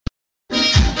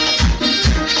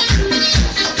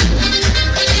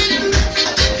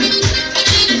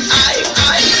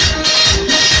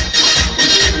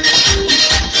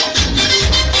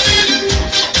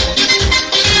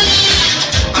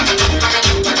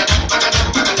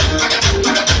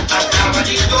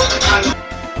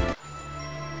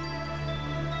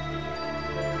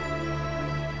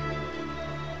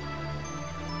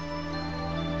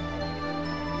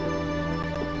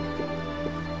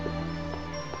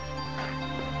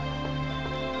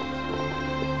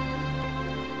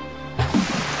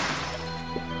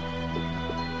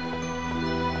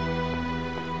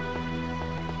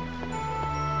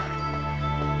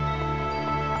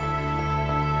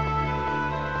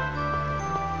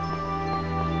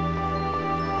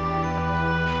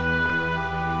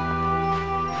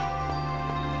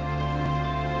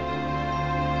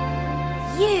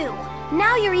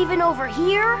now you're even over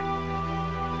here?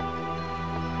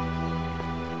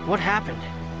 What happened?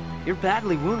 You're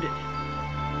badly wounded.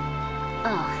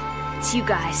 Oh, it's you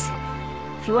guys.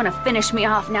 If you want to finish me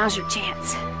off, now's your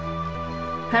chance.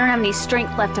 I don't have any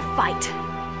strength left to fight.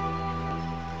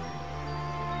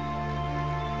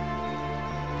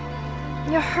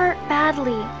 You're hurt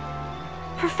badly.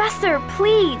 Professor,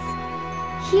 please!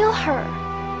 Heal her.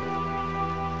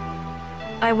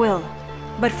 I will.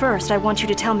 But first, I want you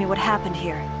to tell me what happened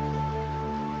here.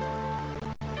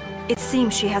 It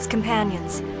seems she has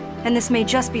companions, and this may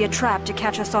just be a trap to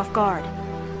catch us off guard.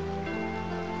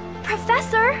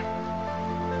 Professor!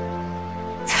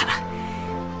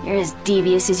 You're as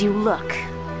devious as you look.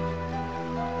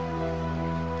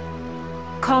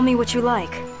 Call me what you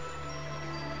like.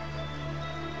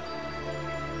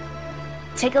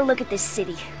 Take a look at this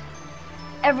city.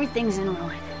 Everything's in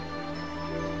ruin.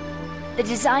 The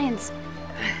Desians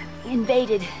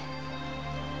invaded.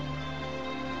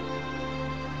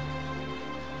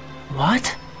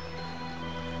 What?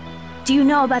 Do you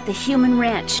know about the human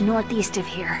ranch northeast of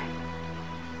here?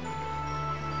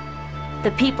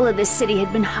 The people of this city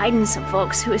had been hiding some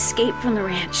folks who escaped from the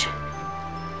ranch.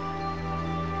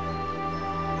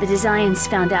 The Desians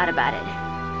found out about it.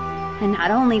 And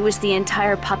not only was the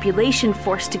entire population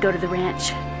forced to go to the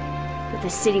ranch, but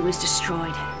the city was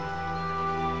destroyed.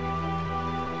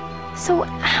 So,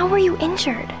 how were you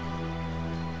injured?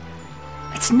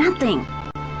 It's nothing.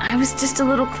 I was just a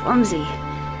little clumsy.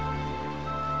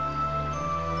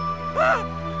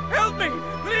 Help me,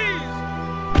 please!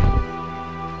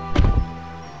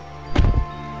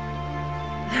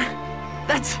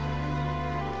 That's...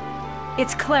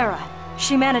 It's Clara.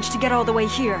 She managed to get all the way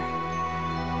here.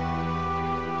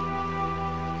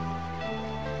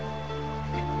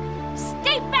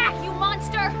 Stay back, you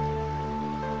monster!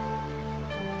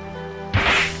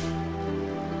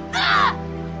 Ah!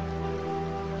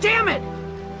 Damn it!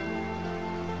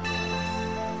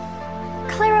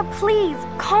 Clara, please,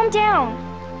 calm down.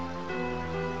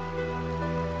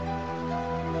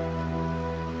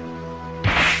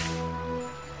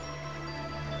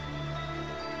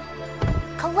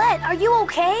 Colette, are you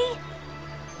okay?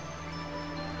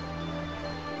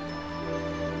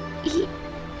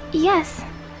 Yes.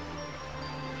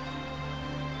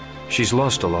 She's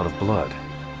lost a lot of blood.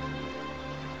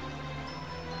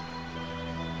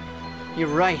 You're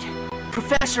right.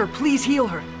 Professor, please heal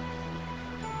her.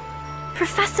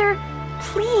 Professor,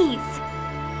 please.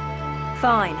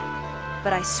 Fine.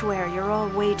 But I swear you're all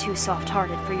way too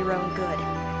soft-hearted for your own good.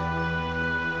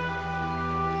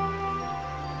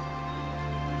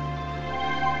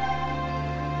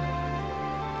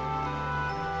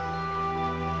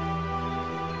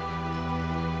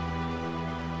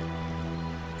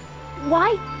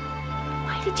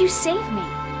 Why did you save me?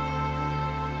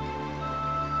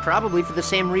 Probably for the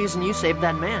same reason you saved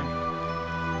that man.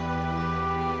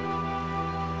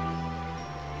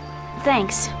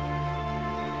 Thanks.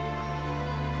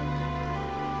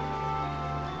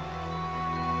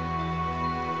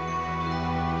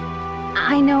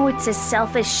 I know it's a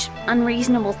selfish,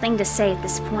 unreasonable thing to say at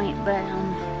this point, but,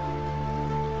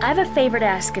 I have a favor to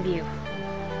ask of you.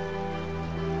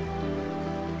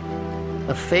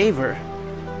 A favor?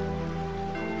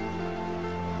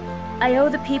 I owe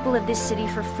the people of this city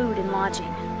for food and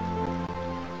lodging.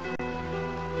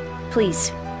 Please,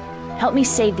 help me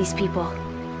save these people.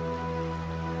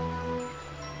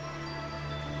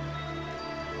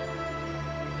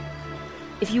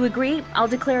 If you agree, I'll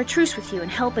declare a truce with you and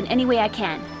help in any way I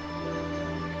can.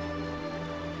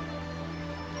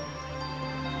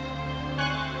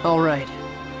 All right.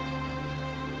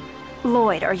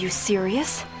 Lloyd, are you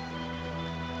serious?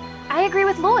 I agree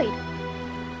with Lloyd.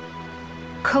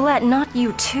 Colette, not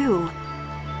you too.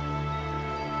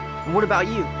 And what about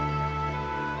you?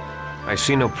 I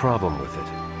see no problem with it.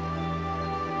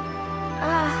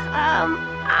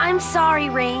 I'm sorry,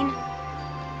 Raine.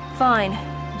 Fine.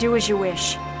 Do as you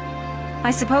wish. I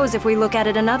suppose if we look at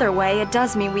it another way, it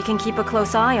does mean we can keep a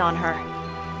close eye on her.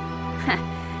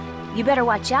 You better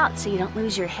watch out so you don't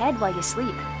lose your head while you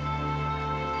sleep.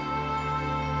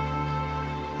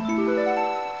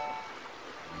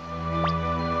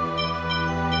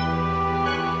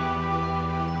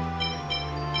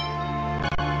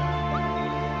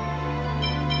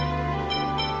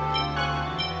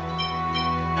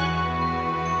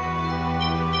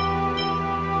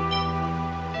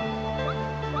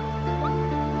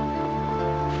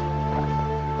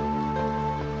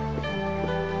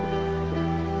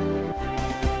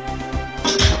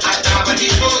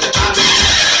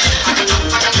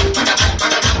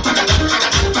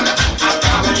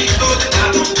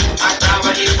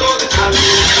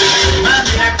 Man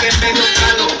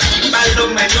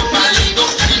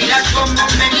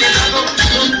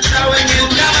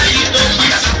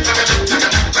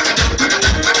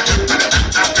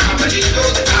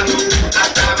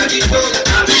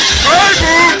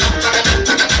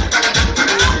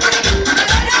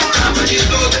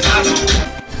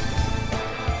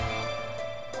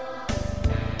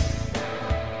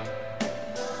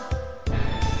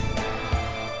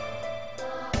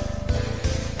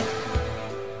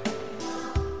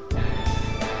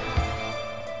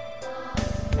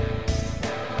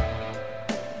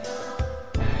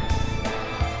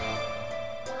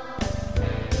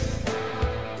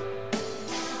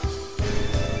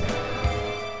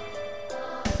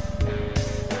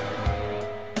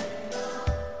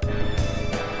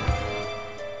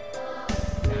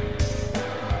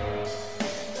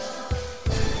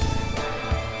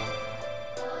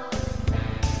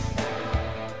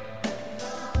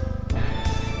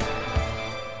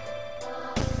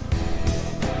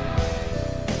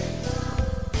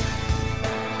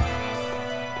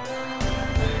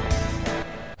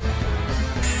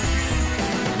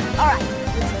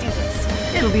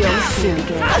It'll be over soon,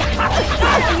 Gale.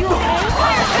 Are you okay?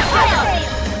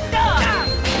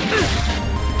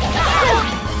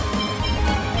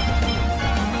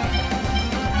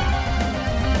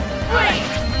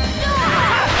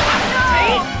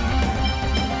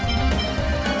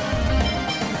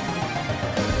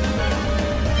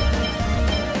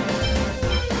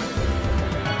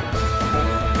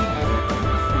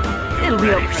 It'll be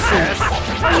over soon.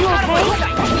 Are you okay?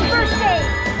 First aid!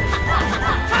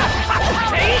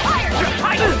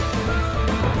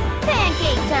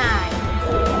 Pancake time!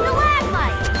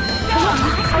 Stalagmite!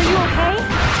 Are you okay?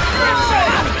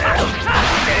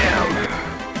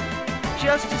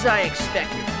 Just as I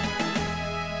expected.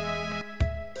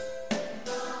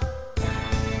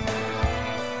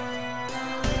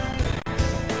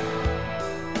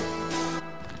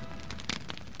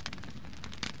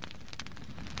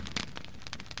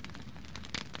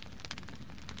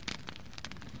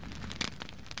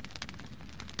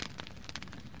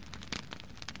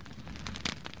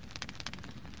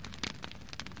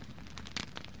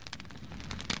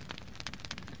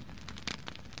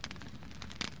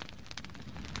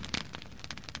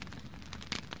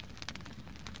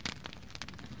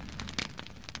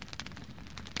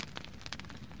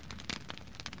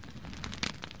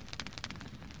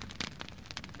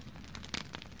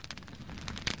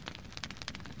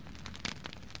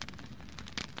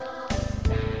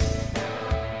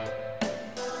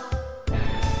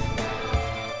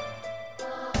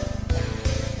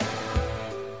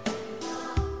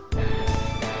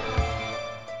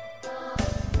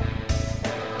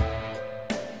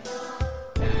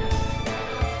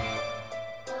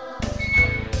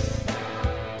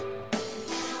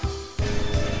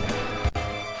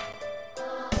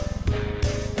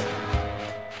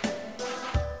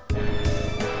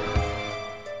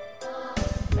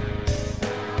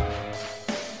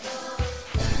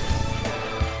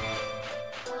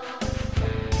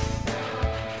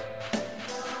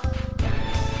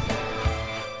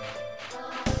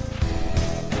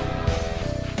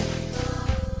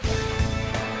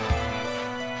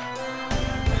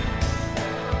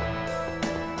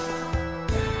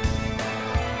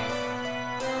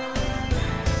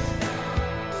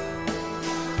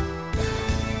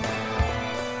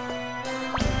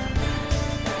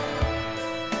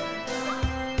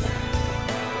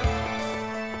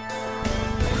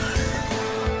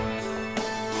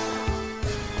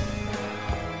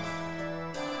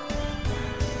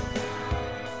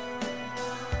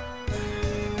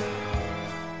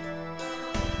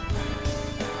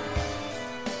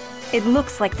 It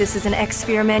looks like this is an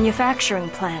X-Sphere manufacturing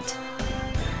plant.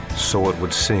 So it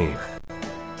would seem.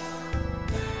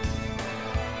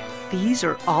 These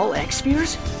are all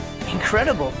X-Spheres?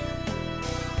 Incredible.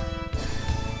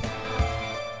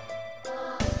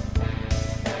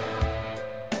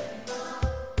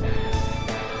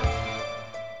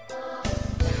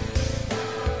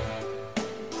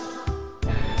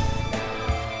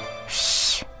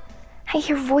 Shh! I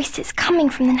hear voices coming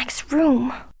from the next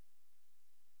room.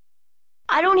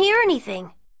 I don't hear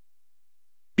anything.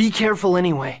 Be careful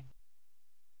anyway.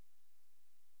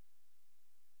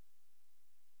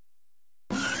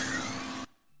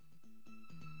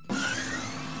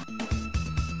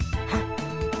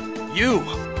 You!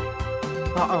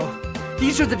 Uh-oh.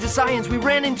 These are the Desians we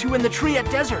ran into in the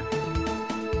Triet Desert.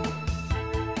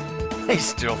 They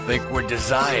still think we're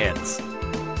Desians.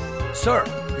 Sir,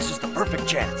 this is the perfect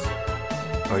chance.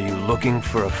 Are you looking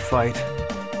for a fight?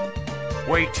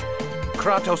 Wait.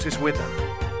 Kratos is with them.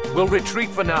 We'll retreat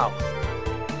for now.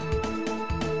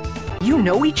 You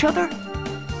know each other?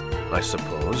 I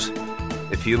suppose.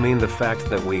 If you mean the fact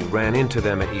that we ran into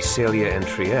them at Iselia and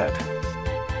Triet.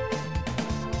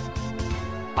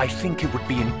 I think it would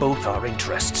be in both our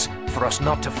interests for us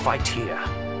not to fight here.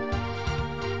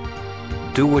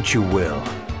 Do what you will.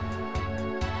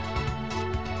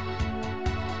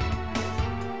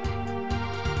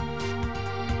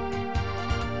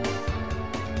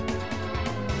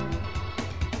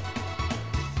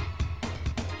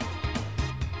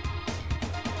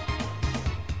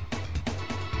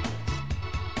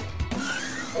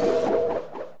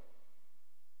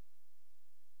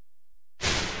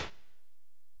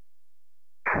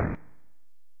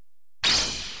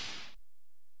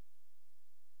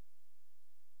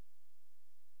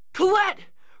 Colette!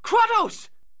 Kratos!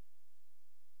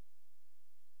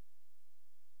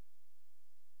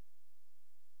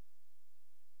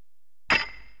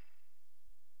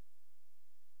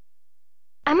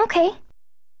 I'm okay.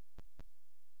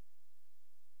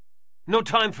 No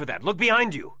time for that. Look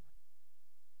behind you.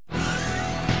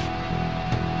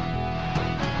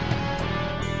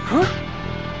 Huh?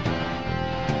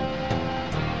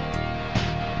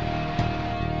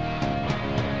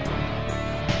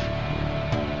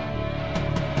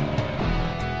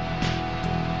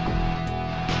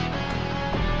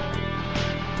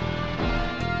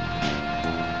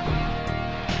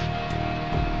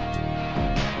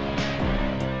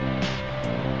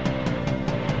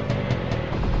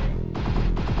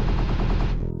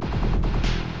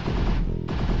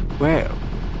 Well,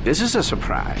 this is a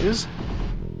surprise.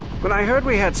 When I heard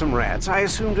we had some rats, I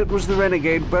assumed it was the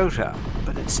renegade boater,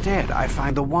 but instead I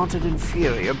find the wanted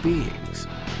inferior beings.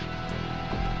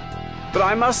 But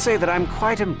I must say that I'm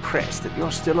quite impressed that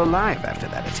you're still alive after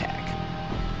that attack.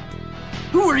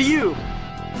 Who are you?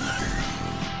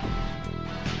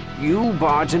 You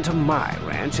barge into my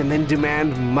ranch and then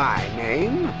demand my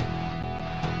name?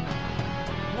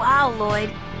 Wow,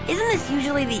 Lloyd. Isn't this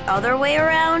usually the other way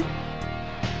around?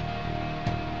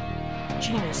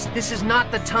 Genus, this is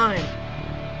not the time.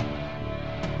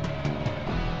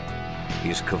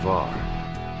 He's Kavar,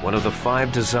 one of the 5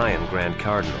 Desian Grand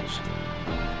Cardinals.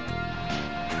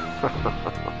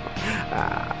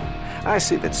 I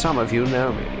see that some of you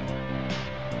know me.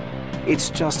 It's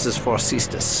just as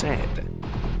Forcistus said.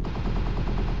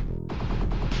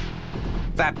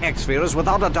 That X-Sphere is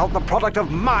without a doubt the product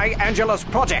of my Angelus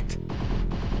project!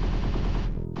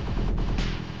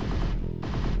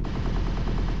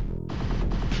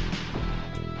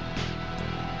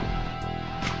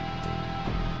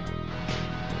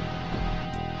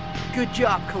 Good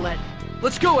job, Colette.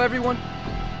 Let's go, everyone.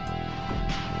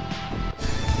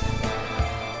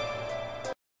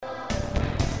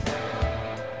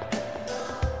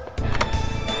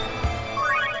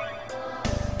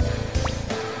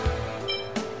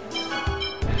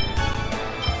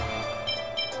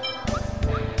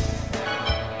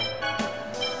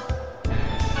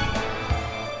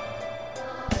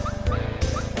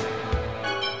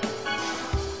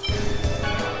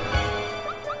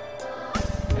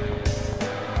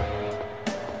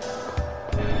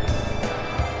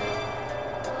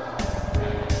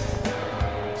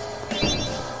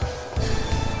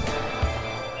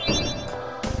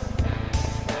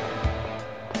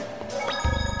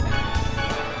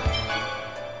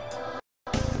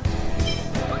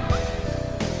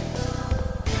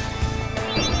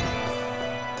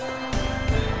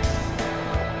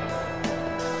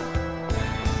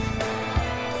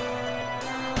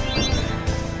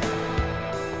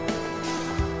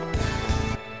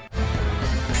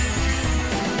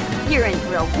 You're in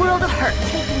for a world of hurt.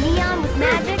 Take neon with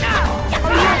magic? Are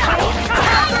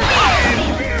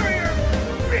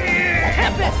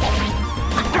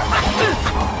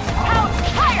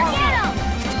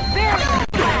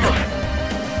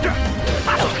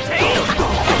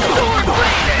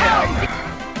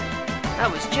I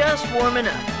was just warming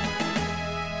up.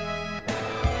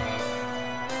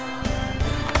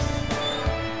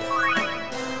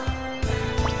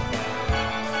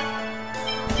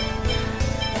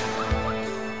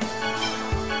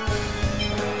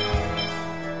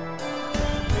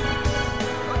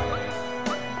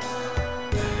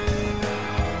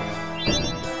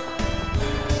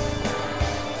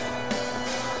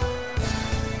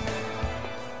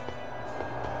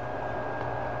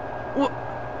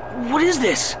 What is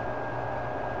this?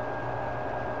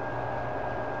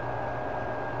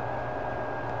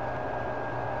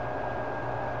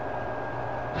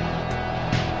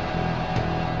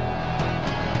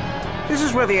 This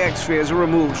is where the X-Spheres are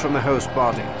removed from the host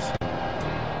bodies.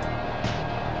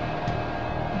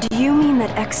 Do you mean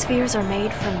that X-Spheres are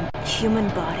made from human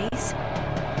bodies?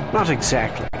 Not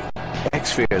exactly.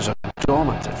 X-Spheres are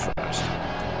dormant at first.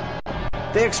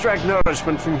 They extract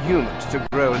nourishment from humans to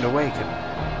grow and awaken.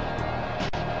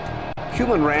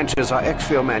 Human ranches are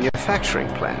X-Sphere manufacturing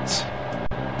plants.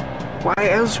 Why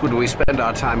else would we spend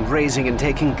our time raising and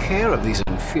taking care of these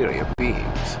inferior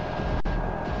beings?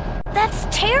 That's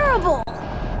terrible!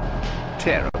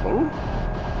 Terrible?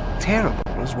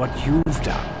 Terrible is what you've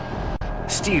done.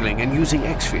 Stealing and using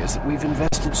X-Spheres that we've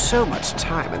invested so much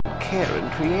time and care in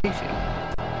creating.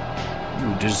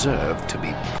 You deserve to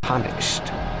be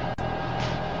punished.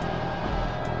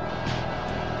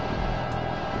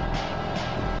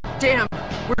 Damn,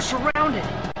 we're surrounded.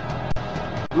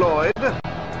 Lloyd,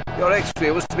 your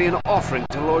X-Sphere was to be an offering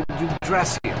to Lord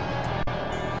Yggdrasil.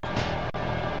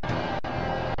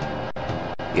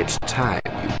 It's time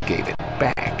you gave it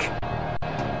back.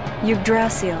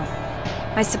 Yggdrasil.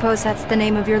 I suppose that's the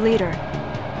name of your leader.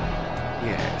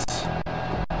 Yes.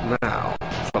 Now,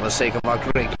 for the sake of our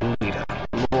great leader,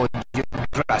 Lord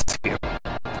Yggdrasil,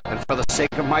 and for the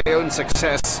sake of my own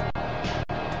success,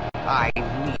 I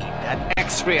need an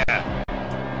X-Sphere.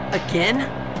 Again?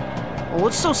 Well,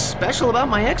 what's so special about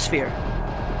my X-Sphere?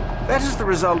 That is the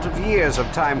result of years of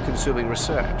time-consuming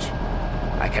research.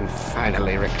 I can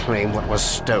finally reclaim what was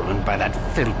stolen by that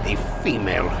filthy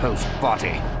female host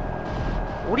body.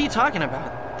 What are you talking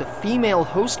about? The female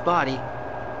host body?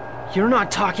 You're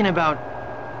not talking about...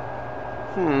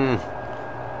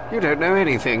 You don't know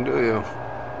anything, do you?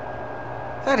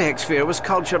 That X-sphere was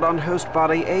cultured on host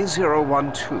body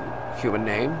A012. Human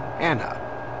name, Anna.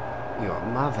 Your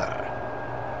mother.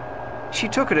 She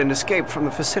took it and escaped from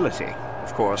the facility.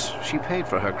 Of course, she paid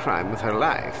for her crime with her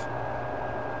life.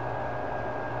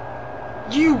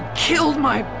 You killed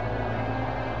my...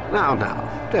 Now,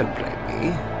 don't blame me.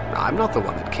 I'm not the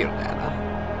one that killed Anna.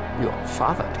 Your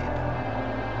father did.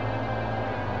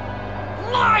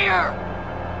 Liar!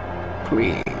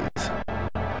 Please.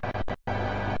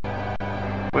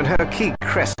 When her key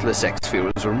crestless X-sphere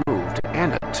was removed,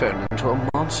 Anna turned into a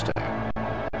monster.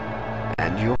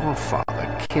 And your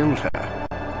father killed her.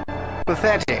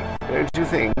 Pathetic, don't you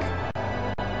think?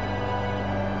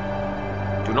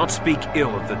 Do not speak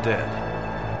ill of the dead.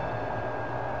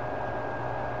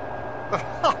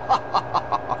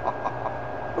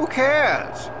 Who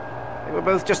cares? They were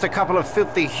both just a couple of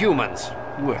filthy humans.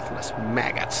 Worthless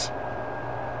maggots.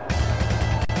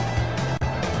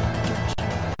 Don't you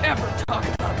ever talk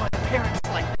about my parents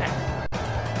like that.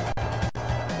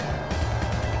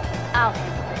 I'll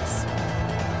handle this.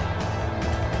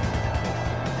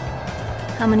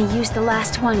 I'm gonna use the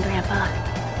last one, Grandpa.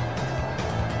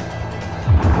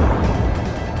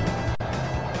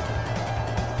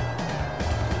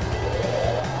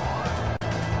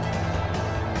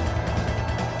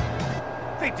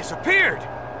 They disappeared!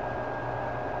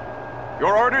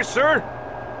 Your orders, sir?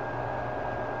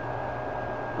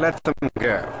 Let them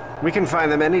go. We can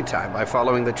find them anytime by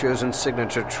following the chosen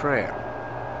signature trail.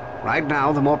 Right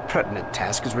now, the more pertinent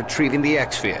task is retrieving the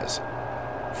X-spheres.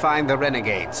 Find the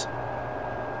renegades.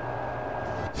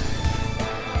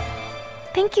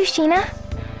 Thank you, Sheena.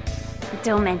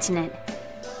 Don't mention it.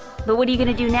 But what are you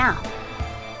gonna do now?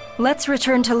 Let's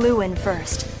return to Lewin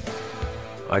first.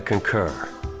 I concur.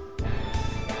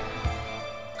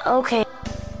 Okay.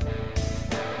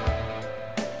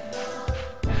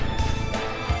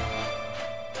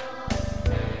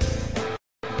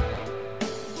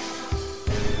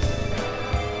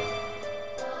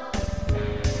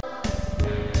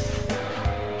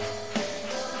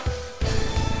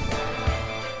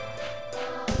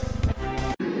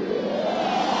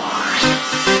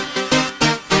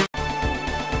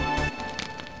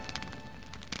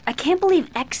 I can't believe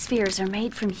X-spheres are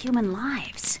made from human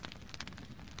lives.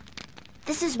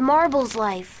 This is Marble's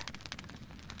life.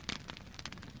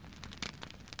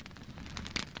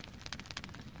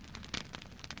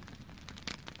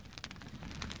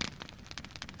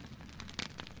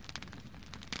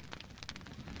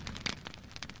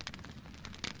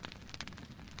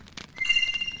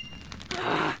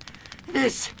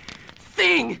 This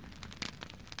thing!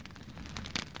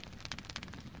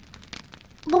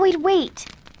 Lloyd, wait.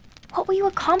 What will you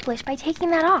accomplish by taking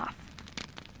that off?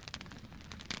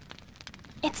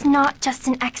 It's not just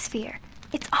an X-sphere.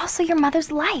 It's also your mother's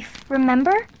life,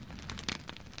 remember?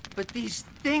 But these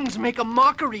things make a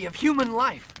mockery of human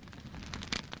life.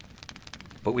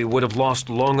 But we would have lost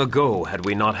long ago had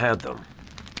we not had them.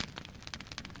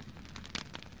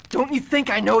 Don't you think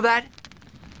I know that?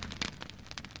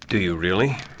 Do you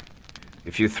really?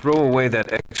 If you throw away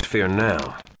that X-sphere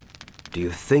now, do you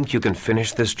think you can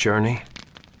finish this journey?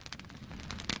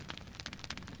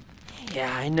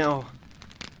 Yeah, I know.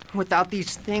 Without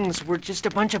these things, we're just a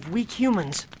bunch of weak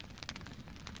humans.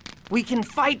 We can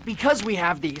fight because we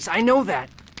have these, I know that.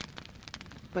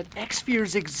 But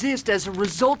X-spheres exist as a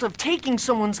result of taking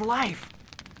someone's life.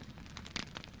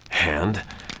 And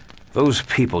those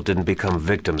people didn't become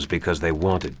victims because they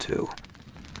wanted to.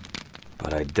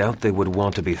 But I doubt they would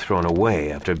want to be thrown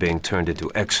away after being turned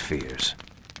into X-spheres.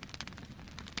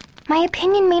 My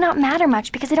opinion may not matter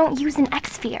much because I don't use an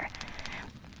X-sphere.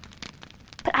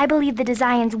 But I believe the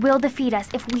Desians will defeat us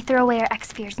if we throw away our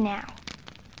X-spheres now.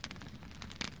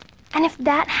 And if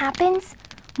that happens,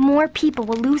 more people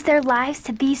will lose their lives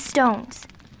to these stones.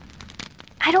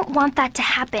 I don't want that to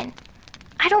happen.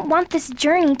 I don't want this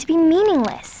journey to be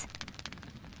meaningless.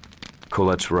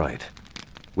 Colette's right.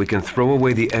 We can throw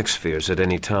away the X-spheres at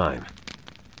any time.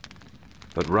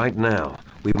 But right now,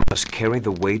 we must carry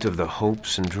the weight of the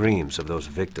hopes and dreams of those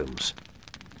victims.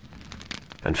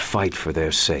 And fight for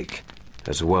their sake,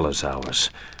 as well as ours.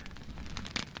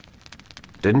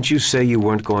 Didn't you say you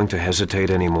weren't going to hesitate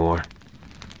anymore?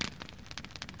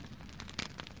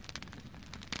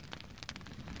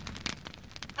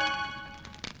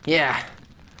 Yeah.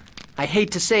 I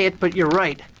hate to say it, but you're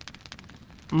right.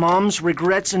 Mom's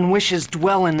regrets and wishes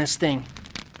dwell in this thing.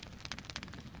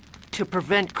 To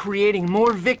prevent creating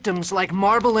more victims like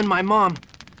Marble and my mom.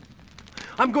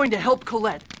 I'm going to help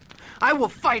Colette. I will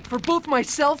fight for both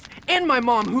myself and my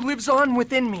mom who lives on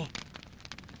within me.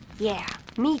 Yeah,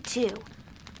 me too.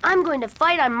 I'm going to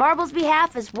fight on Marble's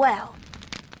behalf as well.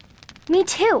 Me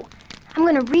too. I'm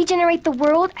gonna regenerate the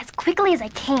world as quickly as I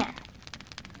can.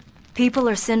 People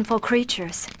are sinful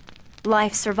creatures.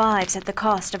 Life survives at the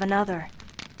cost of another.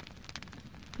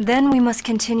 Then we must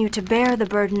continue to bear the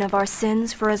burden of our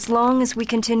sins for as long as we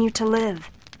continue to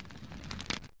live.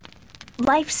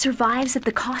 Life survives at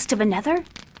the cost of another?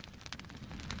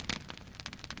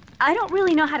 I don't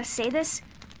really know how to say this,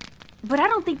 but I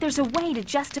don't think there's a way to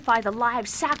justify the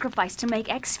lives sacrificed to make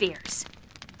X-spheres.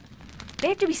 They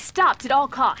have to be stopped at all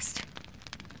cost.